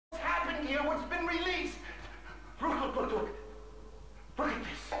here what's been released. Look. Look at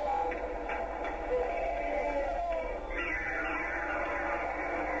this.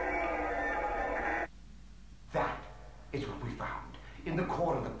 That is what we found in the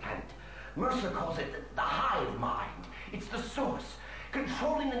core of the planet. Mercer calls it the hive mind. It's the source,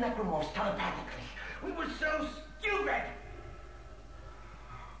 controlling the necromorphs telepathically. We were so stupid!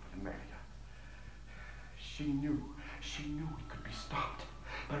 But Amelia, she knew it could be stopped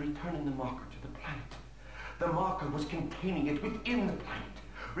by returning the marker to the planet. The marker was containing it within the planet.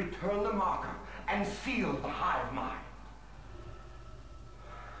 Return the marker and seal the hive mind.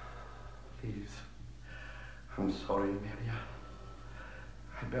 Please. I'm sorry, Amelia.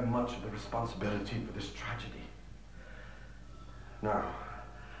 I bear much of the responsibility for this tragedy. Now,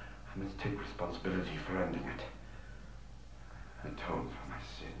 I must take responsibility for ending it. Atone for my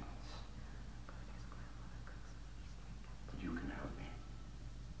sins. But you can help me.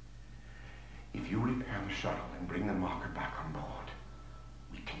 If you repair the shuttle and bring the marker back on board,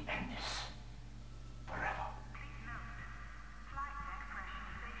 we can end this forever.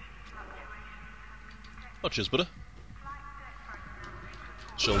 Oh, cheers, buddy.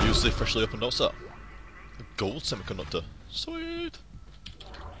 Shall use the freshly opened outside. A gold semiconductor. Sweet!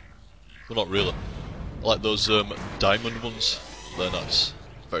 Well, not really. I like those diamond ones. They're nice.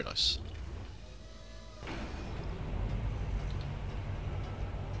 Very nice.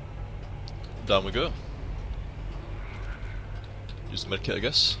 Down we go. Use the medkit, I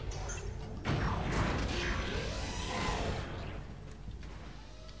guess.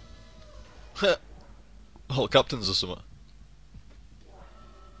 All captains or something.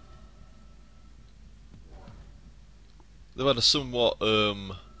 They've had a somewhat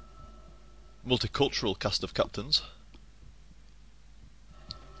multicultural cast of captains.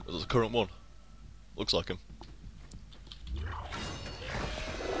 There's the current one. Looks like him.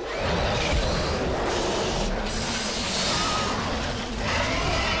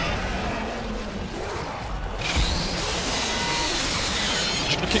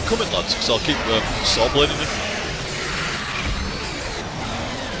 Just gonna keep coming, lads, because I'll keep saw blading you.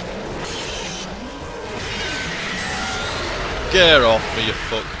 Get off me, you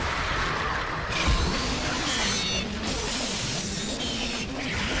fuck.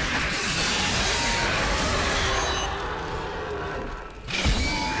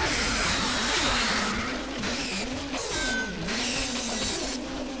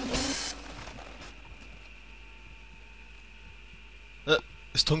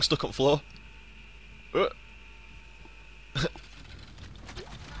 His tongue stuck on the floor.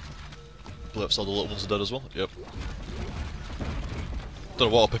 Believe all the little ones are dead as well. Yep. Don't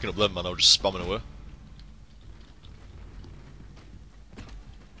know what I'm picking up them, man. I was just spamming away.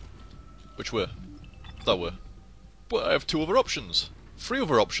 Which way? That way. But I have 2 other options. 3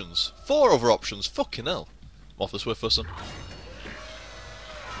 other options. 4 other options. Fucking hell. I'm off this way first, then.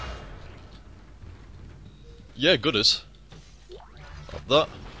 Yeah, goodies. Open that.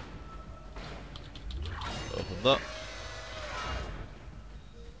 Open that.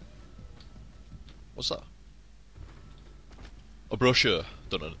 What's that? A brochure.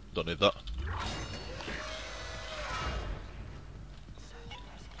 Don't need that.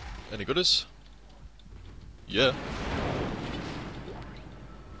 Any goodies? Yeah.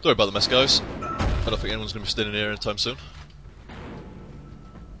 Sorry about the mess, guys. I don't think anyone's going to be staying in here anytime soon.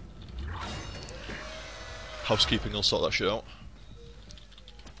 Housekeeping will sort that shit out.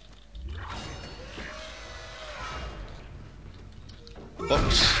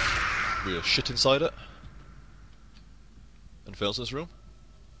 Box. We have shit inside it. Anything else in this room?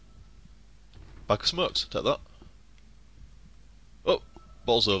 Bag of smokes. Take that. Oh,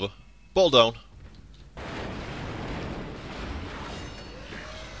 ball's over. Ball down.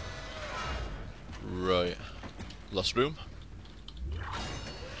 Right. Last room.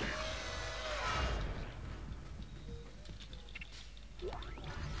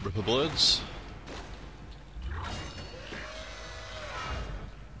 Ripper blades.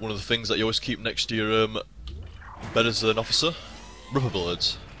 One of the things that you always keep next to your bed as an officer. Ripper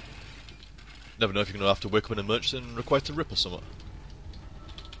blades. Never know if you're going to have to wake up in an emergency and require to rip or something.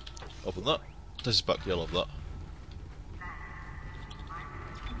 Open that. This is back yellow of that.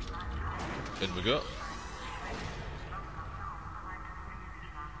 In we go.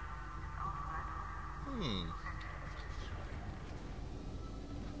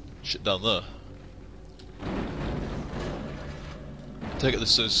 Shit down there. Take it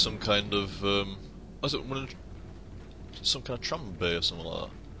this is some kind of is it some kind of tram bay or something like that?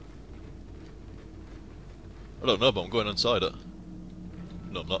 I don't know, but I'm going inside it.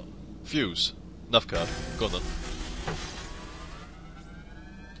 No, I'm not. Fuse. Nav card. Go on then.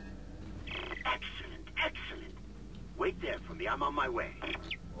 immediately. I'm on my way.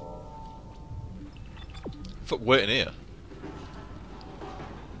 Fuck, waiting here.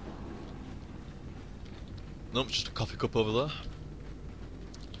 Nope, just a coffee cup over there.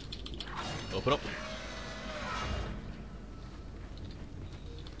 Open up.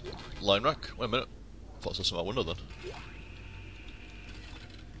 Line rack. Wait a minute. I thought I saw something out window then.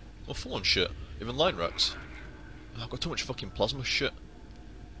 Oh, full on shit. Even line racks. Oh, I've got too much fucking plasma shit.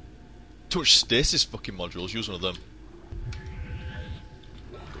 Too much stasis fucking modules. Use one of them.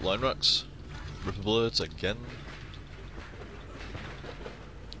 Got line racks. Ripper blades again.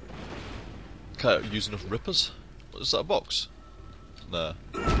 Can't use enough rippers. What is that, a box? Nah.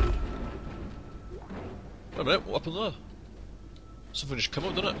 Wait a minute, what happened there? Something just came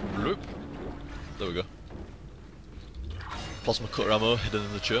up, didn't it? Bloop. There we go. Plasma cutter ammo hidden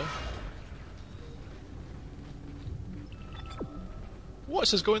in the chair. What? It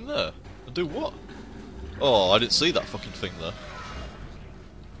says go in there. And do what? Oh, I didn't see that fucking thing there.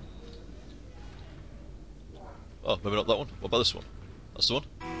 Oh, maybe not that one. What about this one? That's the one.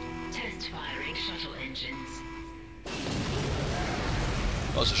 Test firing shuttle engines.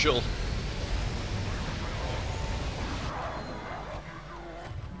 Oh, it's a shuttle.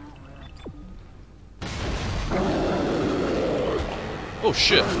 Oh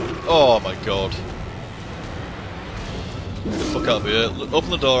shit! Oh my god! Get the fuck out of here! Open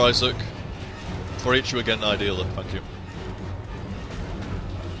the door, Isaac. Before I hit you again, ideally. Thank you.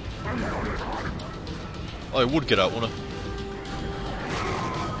 Oh, I would get out, wouldn't I?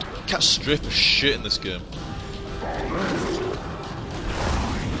 Can't stray for shit in this game.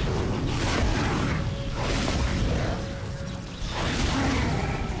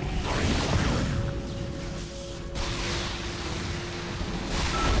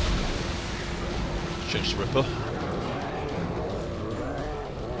 Change to Ripper.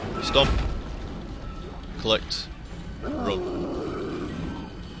 Stomp. Collect. Run.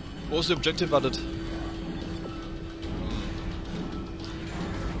 What was the objective added?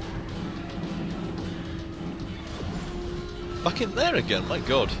 Back in there again, my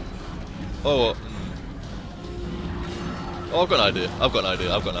god. Oh, oh, I've got an idea. I've got an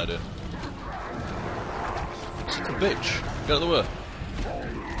idea. I've got an idea. Such a bitch. Get out of the way.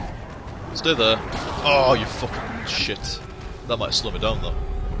 Stay there. Oh, you fucking shit. That might slow me down though.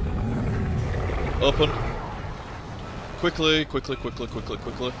 Open. Quickly, quickly, quickly, quickly,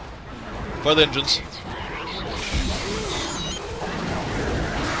 quickly. Fire the engines. Did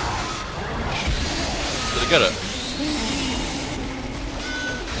I get it?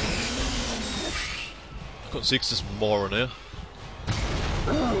 I couldn't see because there's more in here.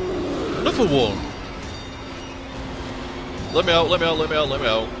 Another one! Let me out, let me out, let me out, let me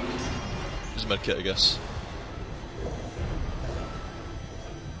out. There's a medkit, I guess.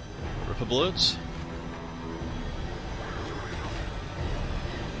 Ripper blades.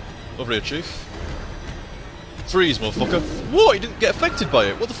 Over here, Chief. Freeze, motherfucker. What? He didn't get affected by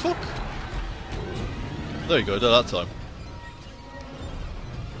it? What the fuck? There you go, did that time.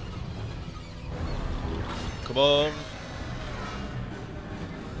 Come on.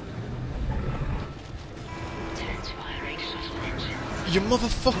 You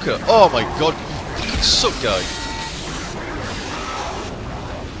motherfucker! Oh my god, you fucking suck, guy!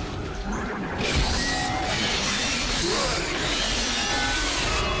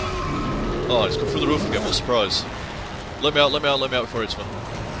 Oh, he's come through the roof again, what a surprise. Let me out, let me out, let me out before it's me.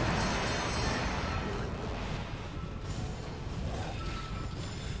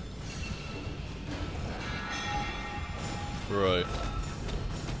 Right.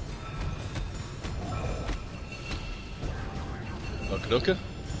 Okie dokie.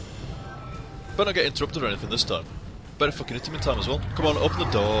 Better not get interrupted or anything this time. Better fucking hit him in time as well. Come on, open the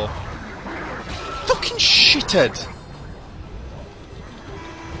door. Fucking shithead!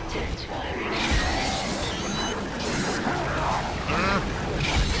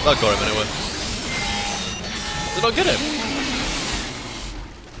 That got him anyway. Did I get him?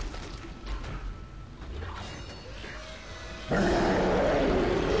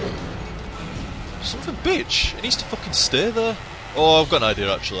 Son of a bitch! He needs to fucking stay there. Oh, I've got an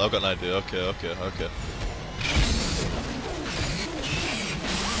idea actually. I've got an idea. Okay, okay, okay.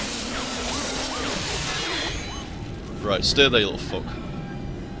 Right, stay there, you little fuck.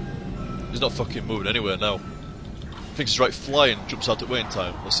 He's not fucking moving anywhere now. Thinks he's right flying, jumps out at waiting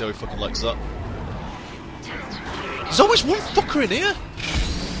time. Let's see how he fucking likes that. There's always one fucker in here!